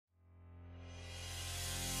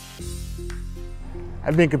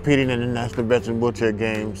I've been competing in the National Veterans Wheelchair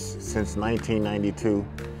Games since 1992.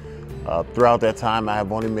 Throughout that time, I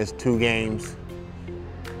have only missed 2 games.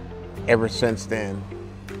 Ever since then,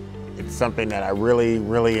 it's something that I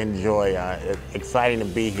really enjoy. It's exciting to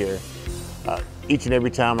be here. Each and every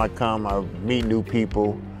time I come, I meet new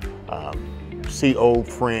people, see old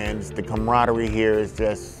friends. The camaraderie here is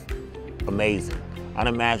just amazing,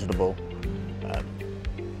 unimaginable.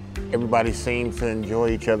 Everybody seems to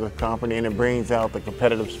enjoy each other's company, and it brings out the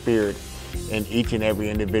competitive spirit in each and every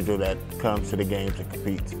individual that comes to the games and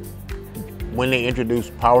competes. When they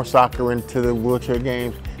introduced power soccer into the wheelchair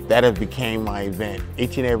games, that has became my event.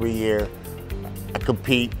 Each and every year, I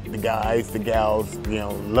compete. The guys, the gals,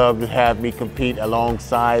 love to have me compete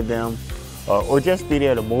alongside them, or just be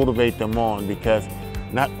there to motivate them on, because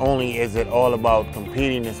not only is it all about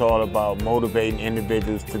competing, it's all about motivating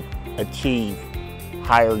individuals to achieve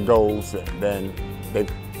higher goals than they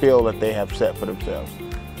feel that they have set for themselves.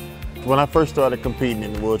 When I first started competing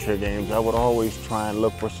in the wheelchair games, I would always try and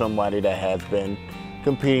look for somebody that has been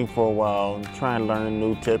competing for a while and try and learn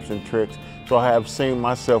new tips and tricks. So I have seen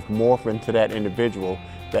myself morph into that individual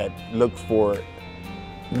that looks for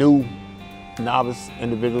new novice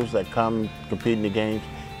individuals that come compete in the games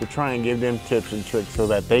to try and give them tips and tricks so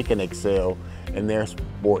that they can excel in their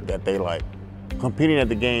sport that they like. Competing at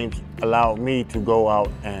the games allowed me to go out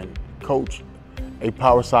and coach a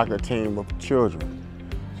power soccer team of children.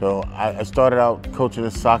 So I started out coaching a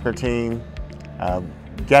soccer team,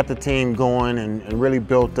 got the team going and really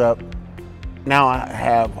built up. Now I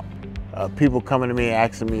have people coming to me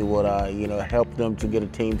asking me would I help them to get a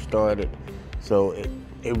team started. So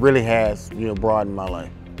it really has broadened my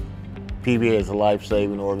life. PVA is a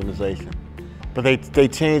life-saving organization. But they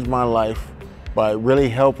changed my life by really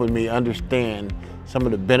helping me understand some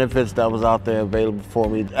of the benefits that was out there available for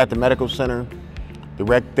me. At the medical center, the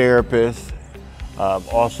rec therapist,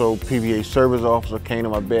 also PVA service officer came to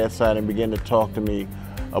my bedside and began to talk to me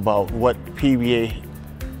about what PVA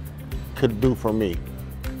could do for me.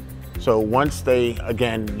 So once they,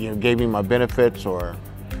 again, gave me my benefits or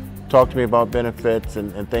talked to me about benefits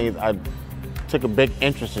and things, I took a big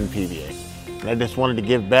interest in PVA. And I just wanted to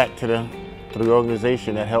give back to the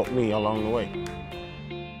organization that helped me along the way.